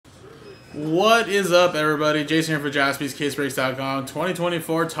What is up, everybody? Jason here for JaspysCaseBreaks.com.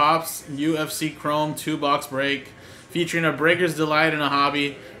 2024 Topps UFC Chrome 2-box break featuring a Breaker's Delight and a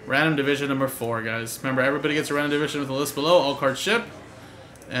Hobby random division number 4, guys. Remember, everybody gets a random division with the list below. All cards ship.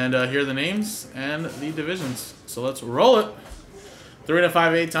 And here are the names and the divisions. So let's roll it. 3 to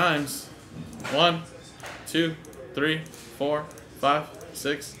 5, 8 times. 1, 2, 3, 4, 5,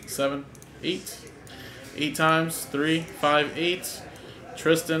 6, 7, 8. 8 times. 3, 5, 8.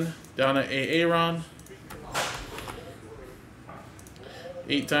 Tristan down to Aaron.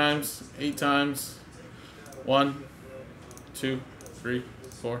 8 times. 8 times. 1, 2, 3,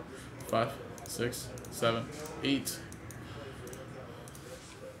 4, 5, 6, 7, 8.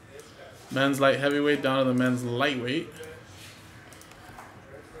 Men's light heavyweight down to the men's lightweight.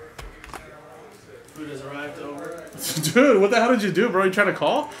 Food has arrived over. Dude, what the hell did you do, bro? You trying to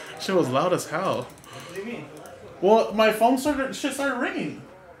call? Shit was loud as hell. What do you mean? Well, my phone started ringing.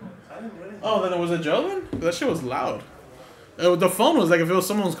 I didn't do anything. Oh, then it was a Joe then? That shit was loud. The phone was like if it was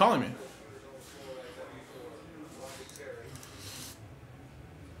someone was calling me.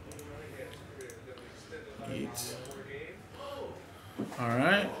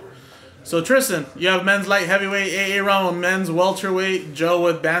 Alright. So Tristan, you have men's light heavyweight, Aaron with men's welterweight, Joe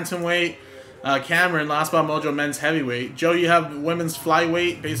with bantamweight, Cameron, Last Spot Mojo, men's heavyweight. Joe, you have women's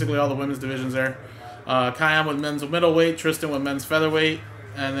flyweight, basically all the women's divisions there. Kayam with men's middleweight, Tristan with men's featherweight,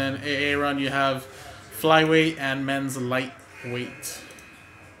 and then Aaron, you have flyweight and men's lightweight.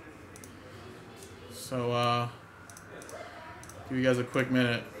 So, give you guys a quick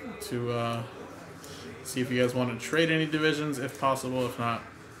minute to see if you guys want to trade any divisions, if possible. If not,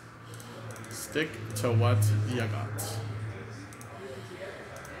 stick to what you got.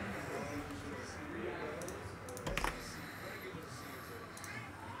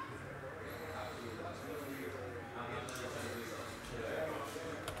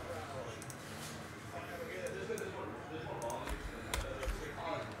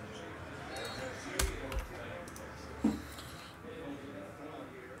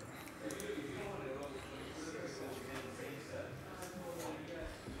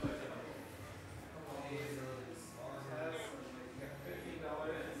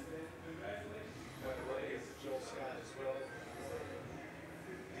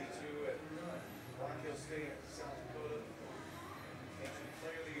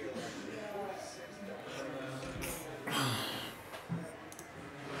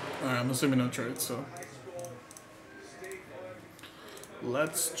 Alright, I'm assuming no trades, so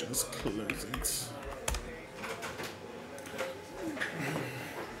let's just close it.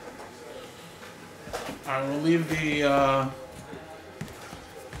 I will leave the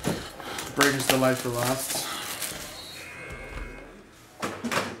Breaker's Delight for last.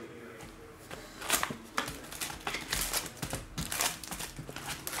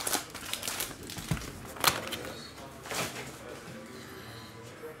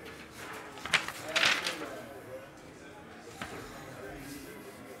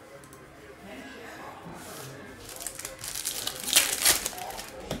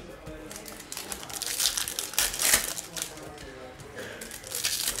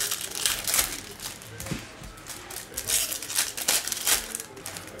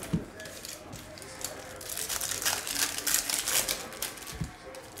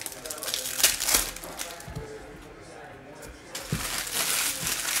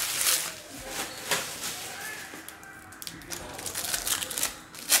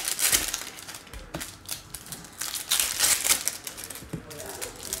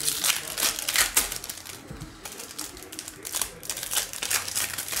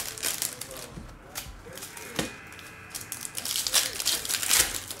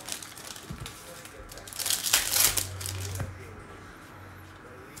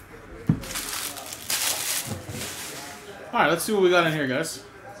 Alright, let's see what we got in here, guys.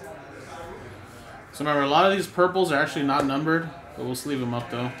 So remember, a lot of these purples are actually not numbered, but we'll sleeve them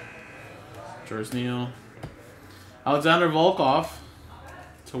up, though. George Neal. Alexander Volkov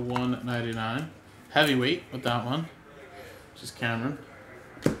to 199. Heavyweight with that one, which is Cameron.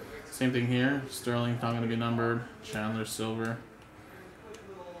 Same thing here. Sterling's not going to be numbered. Chandler silver.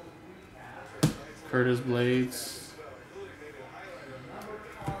 Curtis Blades.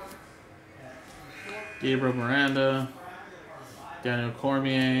 Gabriel Miranda. Daniel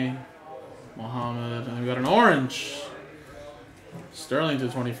Cormier, Muhammad, and we got an orange. Sterling to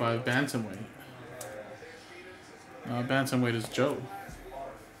 25, bantamweight. Bantamweight is Joe.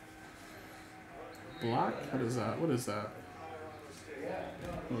 Black? What is that? What is that?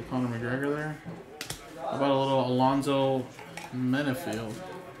 A little Conor McGregor there. How about a little Alonzo Menefield,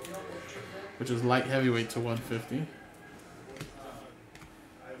 which is light heavyweight to 150.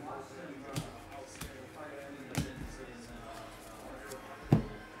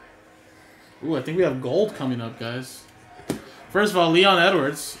 Ooh, I think we have gold coming up, guys. First of all, Leon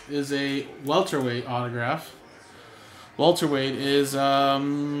Edwards is a welterweight autograph. Welterweight is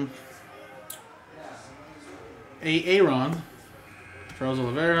Aaron, Charles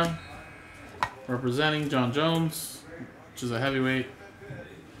Oliveira, representing John Jones, which is a heavyweight.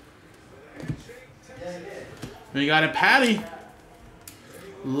 Then you got a Patty,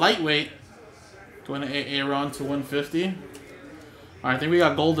 lightweight, going to Aaron to 150. All right, I think we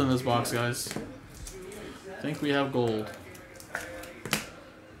got gold in this box, guys. I think we have gold.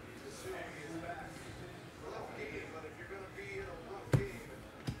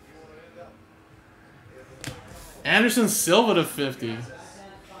 Anderson Silva to 50. There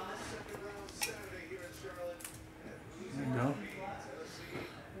you go.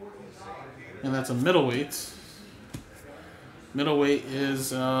 And that's a middleweight. Middleweight is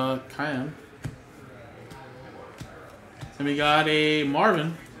Cayenne. And we got a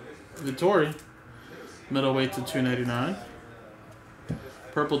Marvin Vittori. Middleweight to 299.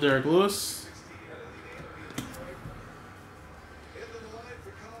 Purple Derek Lewis.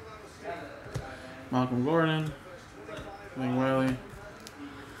 Malcolm Gordon. Wayne Wiley.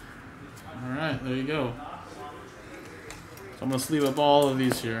 Alright, there you go. So I'm going to sleeve up all of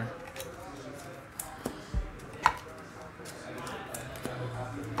these here.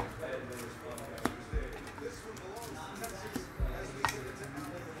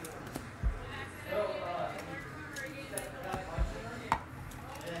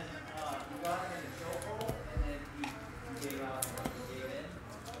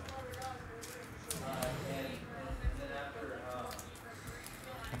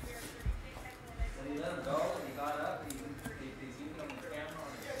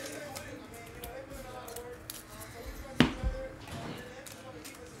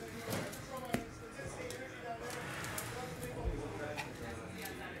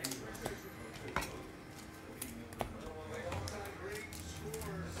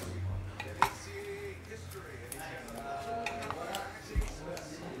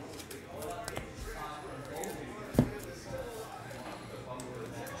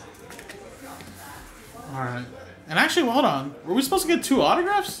 Alright. And actually, well, hold on. Were we supposed to get 2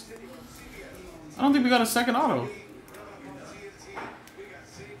 autographs? I don't think we got a second auto.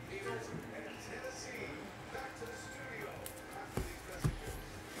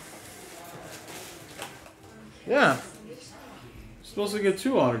 Yeah. Supposed to get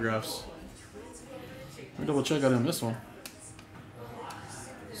 2 autographs. Let me double check out on this one.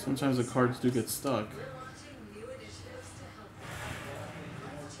 Sometimes the cards do get stuck.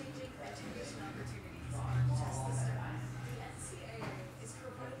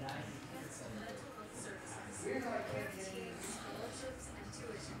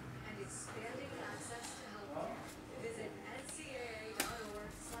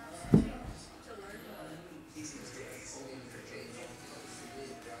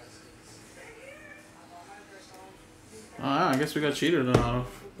 I guess we got cheated on auto.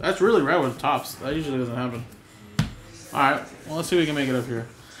 That's really rare with tops. That usually doesn't happen. Alright, well, let's see if we can make it up here.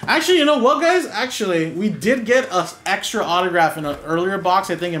 Actually, you know what, guys? Actually, we did get an extra autograph in an earlier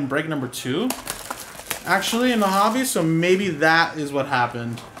box, I think in break number 2. Actually, in the hobby, so maybe that is what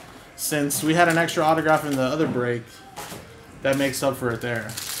happened. Since we had an extra autograph in the other break, that makes up for it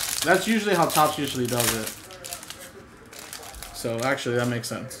there. That's usually how Topps usually does it. So, actually, that makes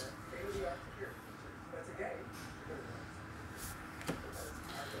sense.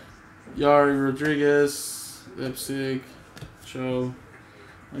 Yari Rodriguez, Ipsig, Cho.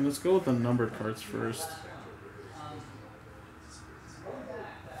 And let's go with the numbered cards first.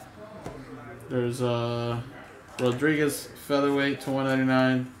 There's Rodriguez featherweight to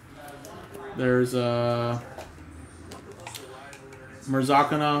 199. There's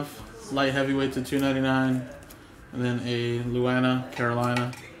Murzakanov light heavyweight to 299, and then a Luana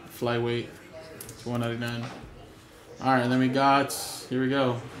Carolina flyweight to 199. All right, and then we got, here we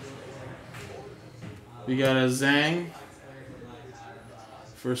go. We got a Zhang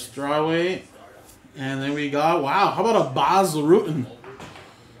for strawweight. And then we got, wow, how about a Baz Rutten?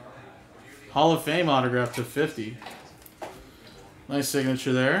 Hall of Fame autograph to 50. Nice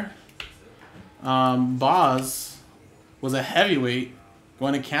signature there. Baz was a heavyweight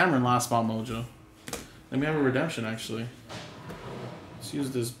going to Cameron last spot mojo. Then we have a redemption, actually. Let's use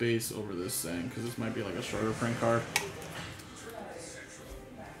this base over this thing because this might be like a shorter print card.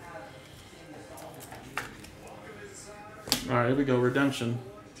 Alright, here we go. Redemption.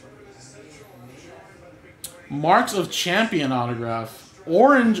 Marks of Champion autograph.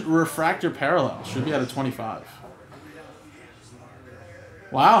 Orange refractor parallel. Should be at a 25.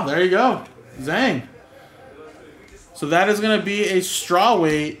 Wow, there you go. Zhang. So that is going to be a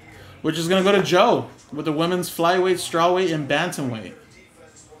strawweight which is going to go to Joe with the women's flyweight, strawweight, and bantamweight.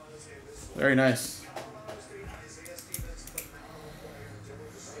 Very nice.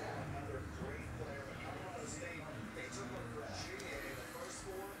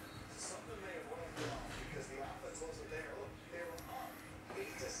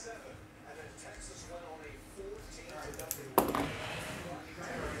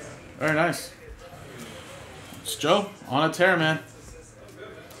 Very nice. It's Joe on a tear, man.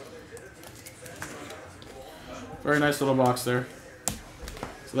 Very nice little box there.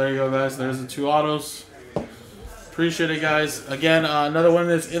 So there you go, guys. There's the 2 autos. Appreciate it, guys. Again, another one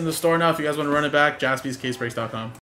is in the store now. If you guys want to run it back, jaspyscasebreaks.com.